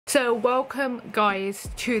So welcome guys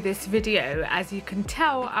to this video. As you can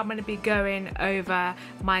tell, I'm going to be going over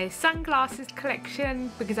my sunglasses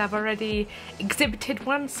collection because I've already exhibited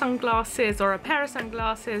one sunglasses or a pair of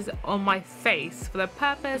sunglasses on my face for the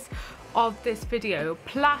purpose of this video.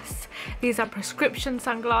 Plus these are prescription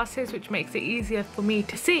sunglasses, which makes it easier for me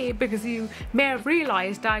to see because you may have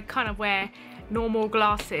realized I kind of wear normal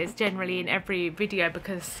glasses generally in every video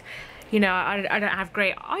because, you know, I don't have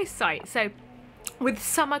great eyesight. So with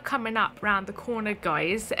summer coming up around the corner,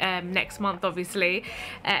 guys, next month obviously,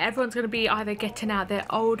 everyone's going to be either getting out their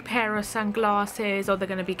old pair of sunglasses or they're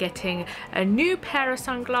going to be getting a new pair of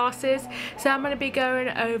sunglasses. So I'm going to be going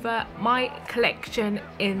over my collection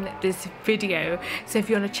in this video. So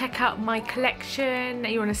if you want to check out my collection,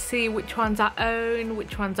 you want to see which ones I own,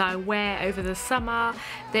 which ones I wear over the summer,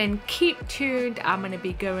 then keep tuned. I'm going to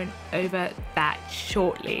be going over that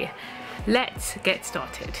shortly. Let's get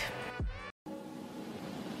started.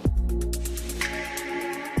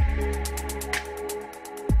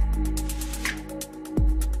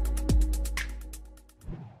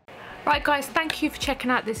 Right guys, thank you for checking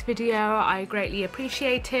out this video. I greatly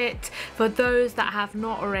appreciate it. For those that have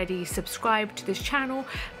not already subscribed to this channel,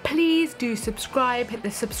 please do subscribe. Hit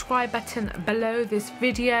the subscribe button below this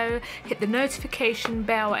video, hit the notification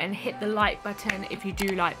bell and hit the like button if you do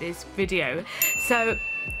like this video. So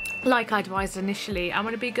like I advised initially, I'm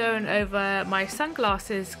going to be going over my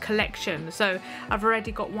sunglasses collection. So I've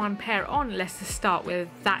already got one pair on. Let's just start with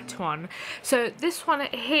that one. So this one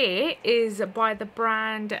here is by the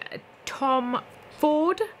brand Tom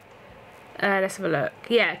Ford. Let's have a look.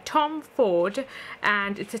 Yeah, Tom Ford,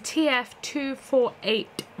 and it's a TF248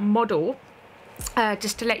 model.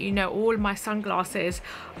 Just to let you know, all my sunglasses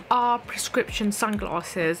are prescription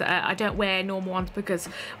sunglasses. I don't wear normal ones because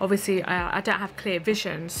obviously I don't have clear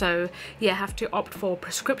vision, so yeah, I have to opt for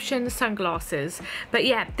prescription sunglasses. But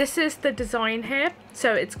yeah, this is the design here.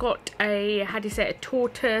 So it's got a, how do you say, a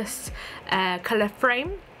tortoise colour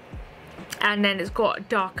frame, and then it's got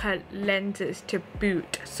darker lenses to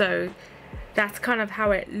boot. So that's kind of how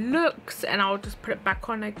it looks, and I'll just put it back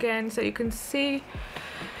on again so you can see.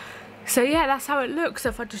 So yeah, that's how it looks. So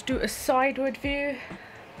if I just do a sideward view,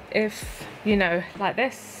 if you know, like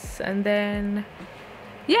this, and then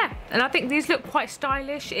yeah, and I think these look quite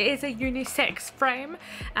stylish. It is a unisex frame,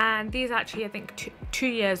 and these actually I think two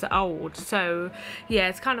years old. So yeah,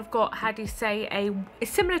 it's kind of got, how do you say,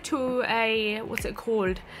 it's similar to a, what's it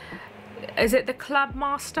called, is it the Club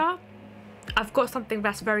Master? I've got something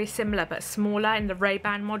that's very similar but smaller in the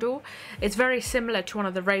RAYBAN model. It's very similar to one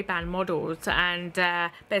of the RAYBAN models, and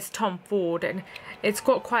but it's Tom Ford, and it's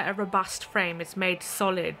got quite a robust frame. It's made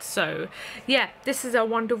solid. So yeah, this is a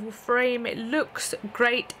wonderful frame. It looks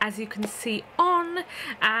great, as you can see on,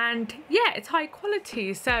 and yeah, it's high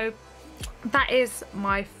quality. So that is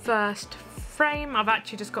my first frame. I've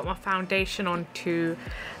actually just got my foundation onto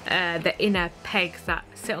the inner pegs that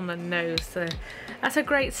sit on the nose, so that's a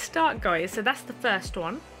great start, guys. So that's the first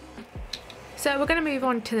one. So we're going to move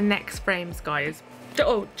on to the next frames, guys.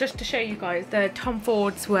 Oh, just to show you guys, the Tom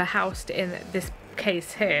Fords were housed in this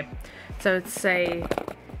case here. So it's a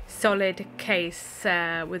solid case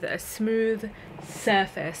with a smooth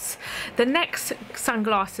surface. The next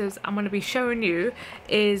sunglasses I'm going to be showing you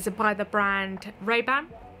is by the brand RAYBAN.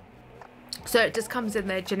 So it just comes in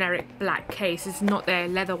their generic black case. It's not their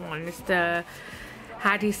leather one. It's the,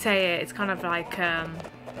 how do you say it? It's kind of like, I'm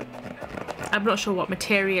not sure what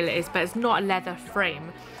material it is, but it's not a leather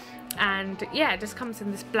frame. And yeah, it just comes in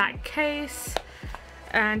this black case.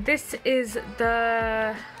 And this is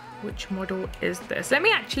the, which model is this? Let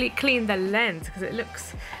me actually clean the lens because it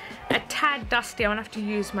looks a tad dusty. I'm gonna have to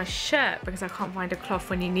use my shirt because I can't find a cloth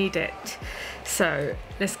when you need it. So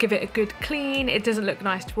let's give it a good clean. It doesn't look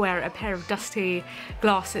nice to wear a pair of dusty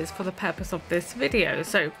glasses for the purpose of this video.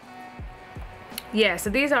 So yeah, so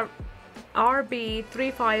these are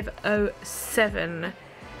RB3507,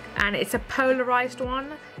 and it's a polarized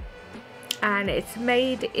one, and it's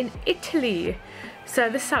made in Italy. So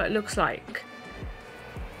this is how it looks like.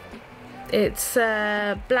 It's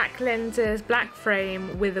black lenses, black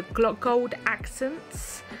frame with gold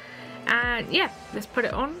accents, and yeah, let's put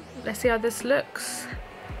it on. Let's see how this looks.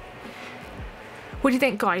 What do you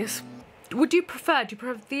think, guys? Would you prefer, do you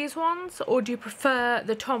prefer these ones or do you prefer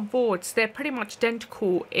the Tom Fords? They're pretty much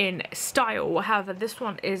identical in style, however this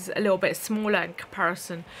one is a little bit smaller in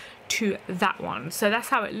comparison to that one. So that's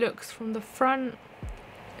how it looks from the front.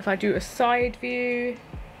 If I do a side view,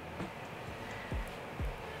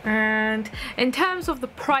 and in terms of the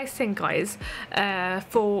pricing, guys,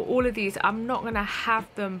 for all of these, I'm not going to have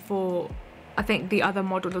them for I think the other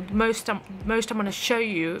model, the most I'm going to show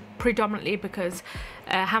you predominantly because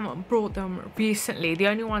I haven't brought them recently. The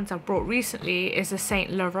only ones I've brought recently is the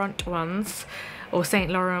Saint Laurent ones, or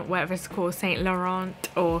Saint Laurent, whatever it's called, Saint Laurent,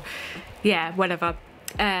 or yeah, whatever.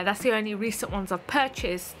 That's the only recent ones I've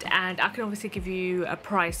purchased, and I can obviously give you a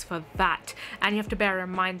price for that. And you have to bear in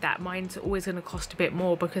mind that mine's always going to cost a bit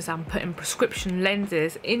more because I'm putting prescription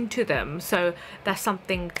lenses into them, so that's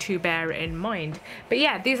something to bear in mind. But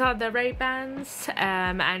yeah, these are the Ray-Bans,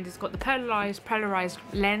 and it's got the polarized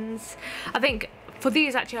lens. I think for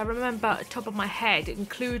these, actually, I remember at the top of my head,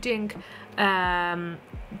 including the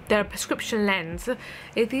prescription lens,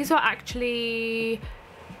 these are actually,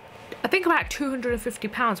 I think, about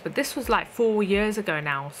 £250, but this was like 4 years ago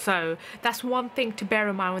now. So that's one thing to bear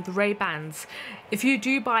in mind with the Ray-Bans. If you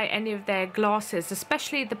do buy any of their glasses,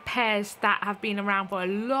 especially the pairs that have been around for a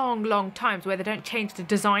long time, where they don't change the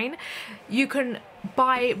design, you can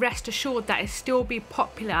rest assured that it still be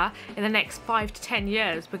popular in the next 5 to 10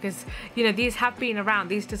 years, because you know these have been around,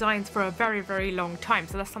 these designs, for a very long time.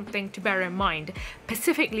 So that's something to bear in mind.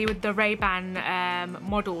 Specifically with the Ray-Ban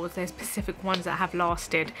models, there's specific ones that have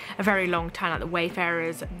lasted a very long time, like the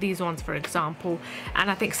Wayfarers, these ones for example,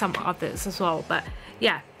 and I think some others as well. But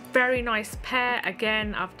yeah, very nice pair.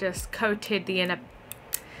 Again, I've just coated the inner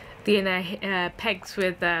pegs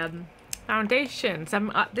with foundation.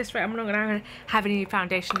 So at this rate, I'm not gonna have any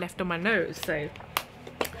foundation left on my nose. So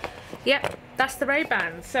yep, that's the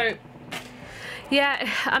Ray-Ban. So yeah,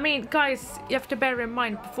 I mean, guys, you have to bear in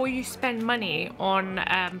mind, before you spend money on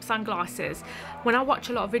sunglasses, when I watch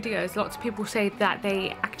a lot of videos, lots of people say that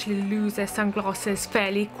they actually lose their sunglasses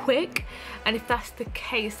fairly quick. And if that's the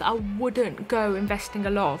case, I wouldn't go investing a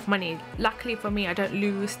lot of money. Luckily for me, I don't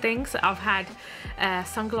lose things. I've had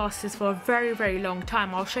sunglasses for a very long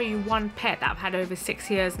time. I'll show you one pair that I've had over 6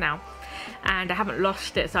 years now, and I haven't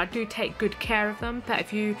lost it, so I do take good care of them. But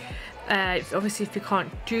if you obviously if you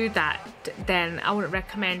can't do that, then I wouldn't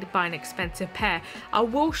recommend buying an expensive pair. I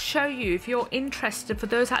will show you, if you're interested, for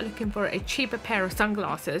those that are looking for a cheaper pair of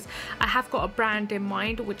sunglasses, I have got a brand in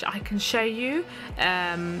mind which I can show you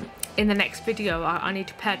in the next video. I need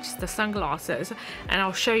to purchase the sunglasses, and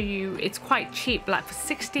I'll show you. It's quite cheap, like for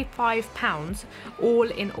 £65 all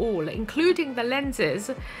in all, including the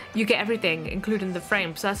lenses. You get everything, including the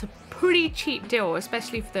frame, so that's a pretty cheap deal,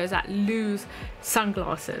 especially for those that lose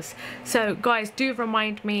sunglasses. So guys, do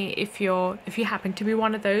remind me if you happen to be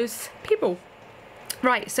one of those people.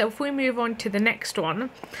 Right, so if we move on to the next one,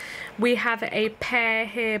 we have a pair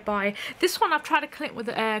here by, this one I've tried to clean with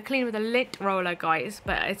a lint roller, guys,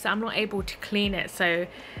 but I'm not able to clean it, so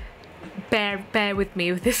bear with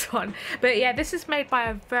me with this one. But yeah, this is made by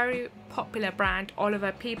a very popular brand,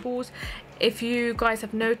 Oliver Peoples. If you guys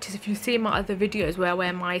have noticed, if you see my other videos where I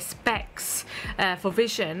wear my specs for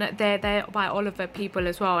vision, they're by Oliver People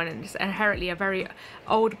as well, and it's inherently a very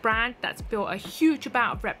old brand that's built a huge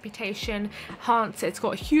amount of reputation. Hence, it's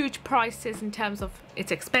got huge prices in terms of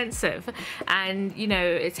it's expensive, and you know,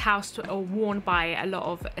 it's housed or worn by a lot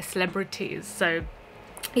of celebrities. So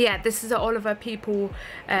yeah, this is the Oliver People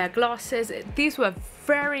glasses. These were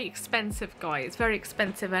very expensive, guys, very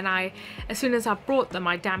expensive, and as soon as I brought them,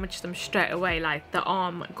 I damaged them straight away. Like, the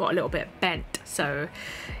arm got a little bit bent. So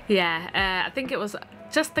yeah, I think it was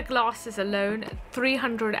just the glasses alone,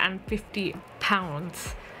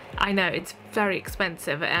 £350. I know, it's very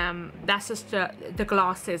expensive. That's just the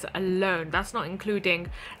glasses alone. That's not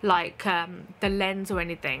including like the lens or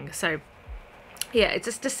anything. So yeah, it's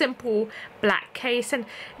just a simple black case, and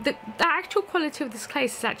the actual quality of this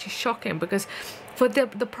case is actually shocking, because for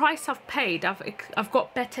the price I've paid, I've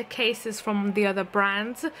got better cases from the other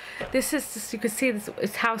brands. This is just, you can see this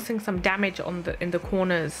is housing some damage on in the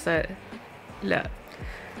corners. So look,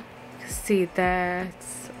 you can see there.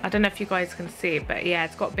 I don't know if you guys can see it, but yeah,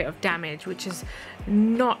 it's got a bit of damage, which is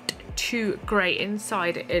not too great.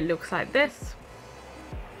 Inside it looks like this.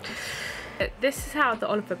 This is how the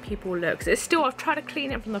Oliver People looks. It's still, I've tried to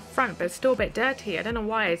clean it from the front, but it's still a bit dirty. I don't know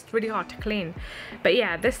why, it's really hard to clean. But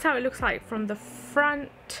yeah, this is how it looks like from the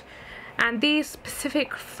front. And these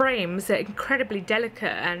specific frames are incredibly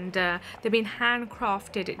delicate, and they've been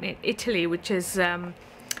handcrafted in Italy, which is an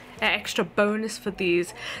extra bonus for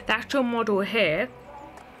these. The actual model here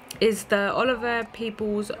is the Oliver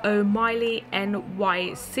Peoples O'Malley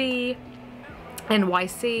NYC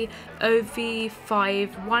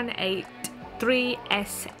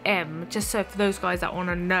OV5183SM, just so for those guys that want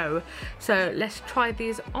to know. So let's try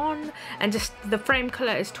these on, and just the frame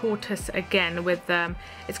color is tortoise again, with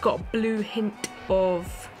it's got a blue hint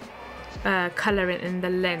of color in the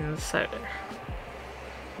lens. So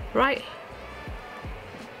right,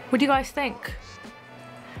 what do you guys think?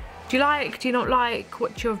 Do you like, do you not like?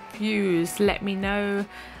 What's your views? Let me know.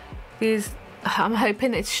 These, I'm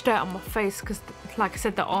hoping it's straight on my face because like I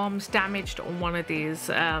said, the arm's damaged on one of these.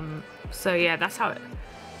 So yeah, that's how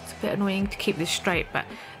it's a bit annoying to keep this straight, but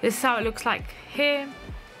this is how it looks like here.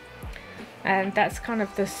 And that's kind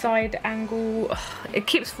of the side angle. It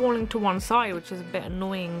keeps falling to one side, which is a bit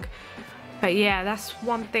annoying. But yeah, that's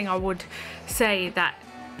one thing I would say, that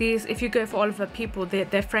these, if you go for Oliver people,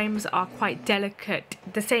 their frames are quite delicate.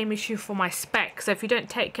 The same issue for my specs. So if you don't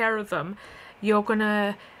take care of them, you're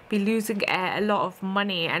gonna be losing a lot of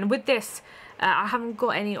money. And with this, I haven't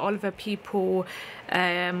got any Oliver people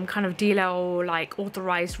kind of dealer or like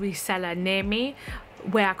authorized reseller near me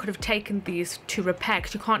where I could have taken these to repair,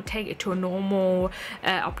 because you can't take it to a normal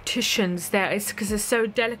optician's there. It's because it's so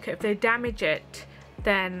delicate. If they damage it,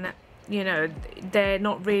 then you know they're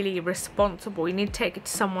not really responsible. You need to take it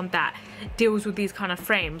to someone that deals with these kind of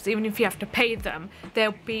frames. Even if you have to pay them,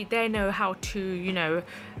 they know how to, you know,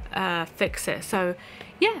 fix it. So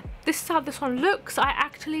yeah, this is how this one looks. I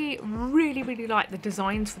actually really like the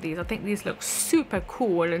designs for these. I think these look super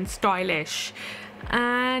cool and stylish,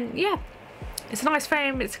 and yeah, it's a nice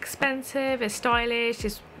frame. It's expensive, it's stylish,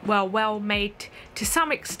 it's well made to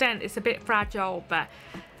some extent. It's a bit fragile, but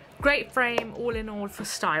great frame all in all for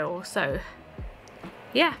style. So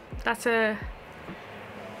yeah, that's the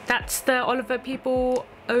Oliver people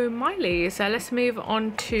O'Malley. So let's move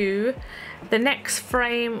on to the next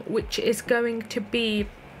frame, which is going to be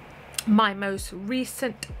my most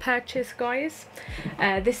recent purchase, guys.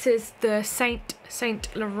 This is the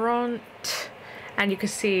Saint Laurent, and you can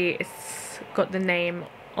see it's got the name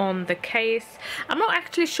on the case. I'm not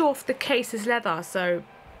actually sure if the case is leather, so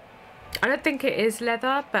I don't think it is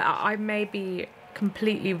leather, but I may be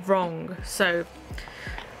completely wrong. So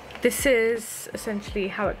this is essentially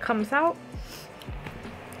how it comes out,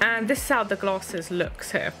 and this is how the glasses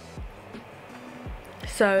looks here.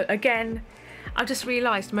 So again, I just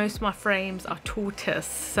realized most of my frames are tortoise,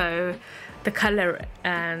 so the color,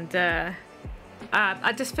 and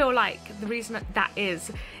I just feel like the reason that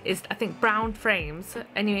is I think brown frames,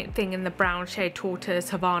 anything in the brown shade, tortoise,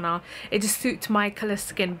 Havana, it just suits my color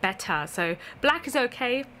skin better. So black is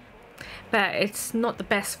okay, but it's not the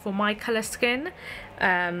best for my color skin.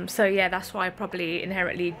 So yeah, that's why I probably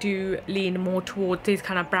inherently do lean more towards these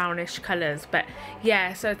kind of brownish colors. But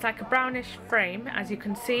yeah, so it's like a brownish frame, as you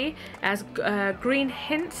can see. It has green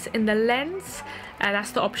hints in the lens.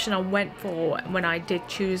 That's the option I went for when I did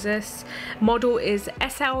choose this. Model is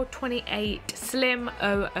SL28 Slim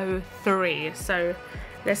 003. So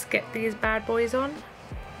let's get these bad boys on.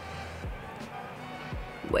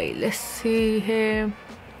 Wait, let's see here.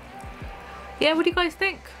 Yeah, what do you guys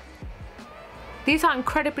think? These are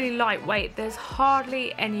incredibly lightweight. There's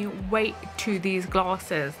hardly any weight to these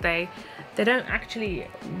glasses. They don't actually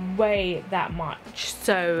weigh that much,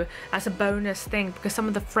 so that's a bonus thing, because some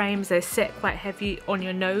of the frames, they sit quite heavy on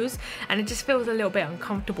your nose and it just feels a little bit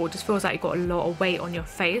uncomfortable. It just feels like you've got a lot of weight on your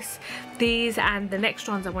face. These and the next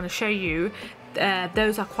ones I want to show you,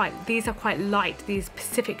 these are quite light. These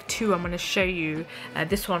specific two I'm going to show you,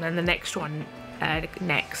 this one and the next one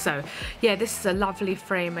next. So yeah, this is a lovely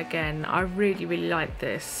frame again. I really like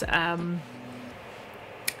this.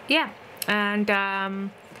 Yeah, and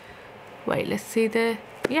wait, let's see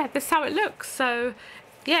yeah, this is how it looks. So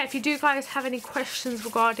yeah, if you do guys have any questions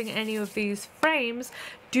regarding any of these frames,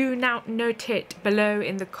 do now note it below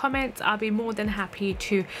in the comments. I'll be more than happy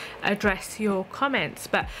to address your comments.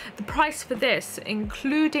 But the price for this,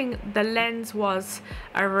 including the lens, was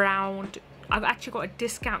around, I've actually got a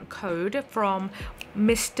discount code from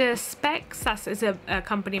Mr. Specs. That is a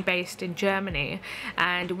company based in Germany,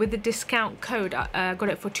 and with the discount code I got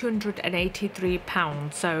it for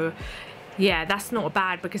 £283. So yeah, that's not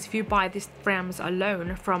bad, because if you buy these frames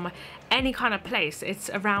alone from any kind of place, it's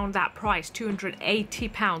around that price,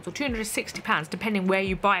 £280 or £260, depending where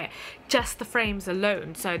you buy it, just the frames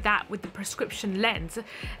alone. So that, with the prescription lens,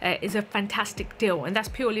 is a fantastic deal, and that's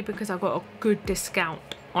purely because I got a good discount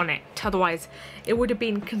on it. Otherwise it would have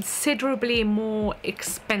been considerably more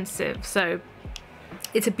expensive. So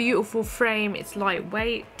it's a beautiful frame, it's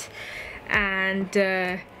lightweight, and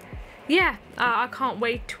yeah, I can't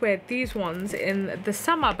wait to wear these ones in the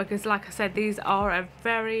summer, because like I said, these are a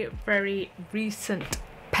very recent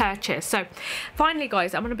purchase. So finally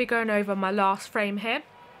guys, I'm going to be going over my last frame here,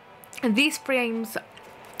 and these frames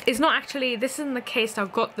is not actually, this isn't the case I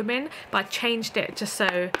got them in, but I changed it just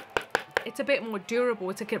so it's a bit more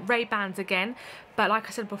durable. It's like Ray-Bans again, but like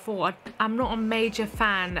I said before, I'm not a major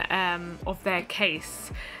fan of their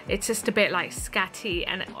case. It's just a bit like scatty,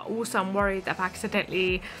 and also I'm worried that I've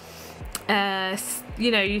accidentally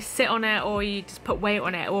you know, you sit on it or you just put weight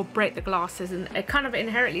on it or break the glasses, and it kind of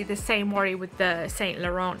inherently the same worry with the Saint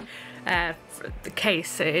Laurent the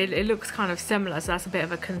case. It looks kind of similar, so that's a bit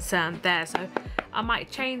of a concern there, so I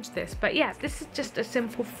might change this. But yeah, this is just a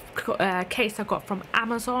simple case I got from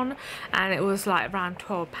Amazon, and it was like around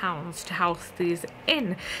 £12 to house these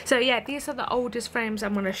in. So yeah, these are the oldest frames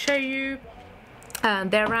I'm going to show you.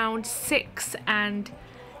 They're around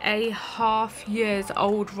 6.5 years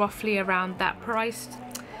old, roughly around that price,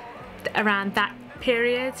 around that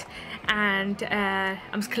period. And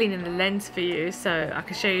I'm just cleaning the lens for you so I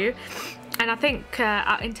can show you. And I think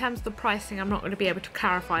in terms of the pricing, I'm not going to be able to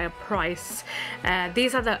clarify a price.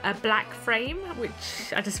 These are a black frame,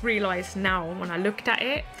 which I just realized now when I looked at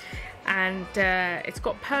it. And it's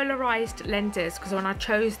got polarized lenses, because when I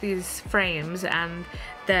chose these frames and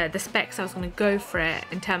the specs, I was going to go for it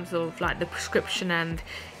in terms of like the prescription and,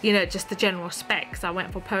 you know, just the general specs, I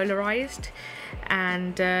went for polarized.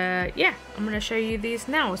 And yeah, I'm going to show you these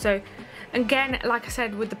now. So again, like I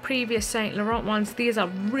said with the previous Saint Laurent ones, these are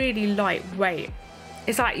really lightweight.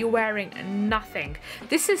 It's like you're wearing nothing.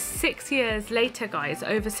 This is 6 years later, guys,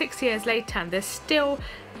 over 6 years later, and they're still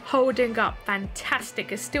holding up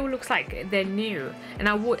fantastic. It still looks like they're new, and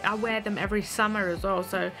I wear them every summer as well,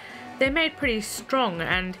 so they're made pretty strong.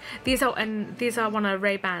 And these are one of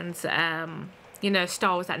Ray-Ban's you know,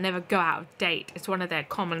 styles that never go out of date. It's one of their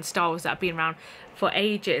common styles that have been around for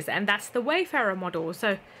ages, and that's the Wayfarer model.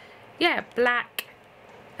 So yeah, black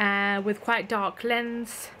with quite dark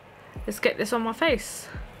lens. Let's get this on my face.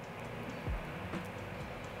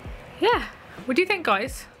 Yeah, what do you think,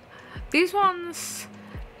 guys? These ones,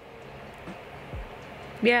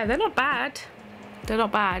 yeah, they're not bad. They're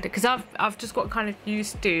not bad, because I've just got kind of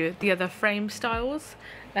used to the other frame styles,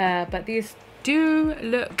 but these do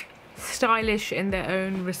look stylish in their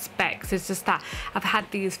own respects. It's just that I've had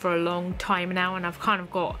these for a long time now, and I've kind of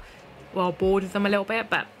got, well, bored of them a little bit.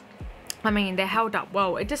 But I mean, they held up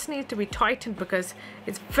well. It just needs to be tightened because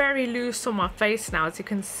it's very loose on my face now. As you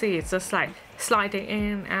can see, it's just like sliding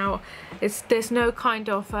in, out. There's no kind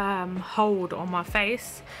of hold on my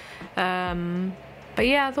face. But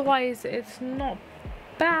yeah, otherwise it's not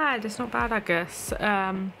bad. It's not bad, I guess.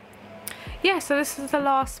 Yeah, so this is the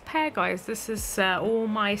last pair, guys. This is all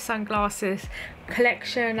my sunglasses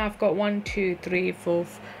collection. I've got 1, 2, 3, 4,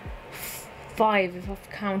 5, if I've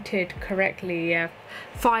counted correctly. Yeah,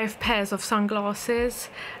 5 pairs of sunglasses,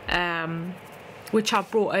 which I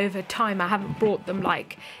brought over time. I haven't brought them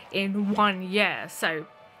like in 1 year. So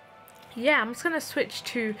yeah, I'm just gonna switch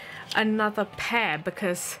to another pair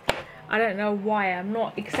because I don't know why, I'm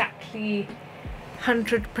not exactly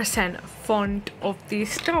 100% fond of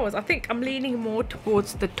these styles. I think I'm leaning more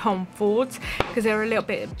towards the Tom Fords because they're a little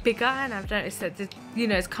bit bigger, and I've noticed that, you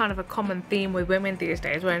know, it's kind of a common theme with women these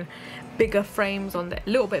days, wearing bigger frames on a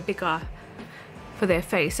little bit bigger for their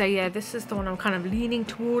face. So yeah, this is the one I'm kind of leaning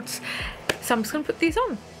towards, so I'm just gonna put these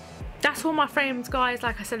on. That's all my frames, guys.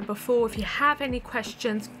 Like I said before, if you have any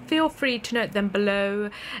questions, feel free to note them below.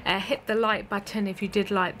 Hit the like button if you did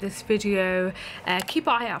like this video. Keep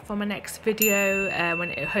an eye out for my next video,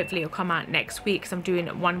 hopefully it'll come out next week, because I'm doing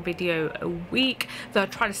 1 video a week. So I'll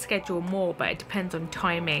try to schedule more, but it depends on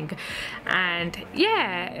timing. And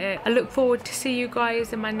yeah, I look forward to see you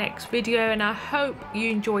guys in my next video, and I hope you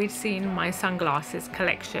enjoyed seeing my sunglasses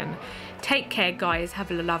collection. Take care, guys. Have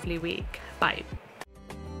a lovely week. Bye.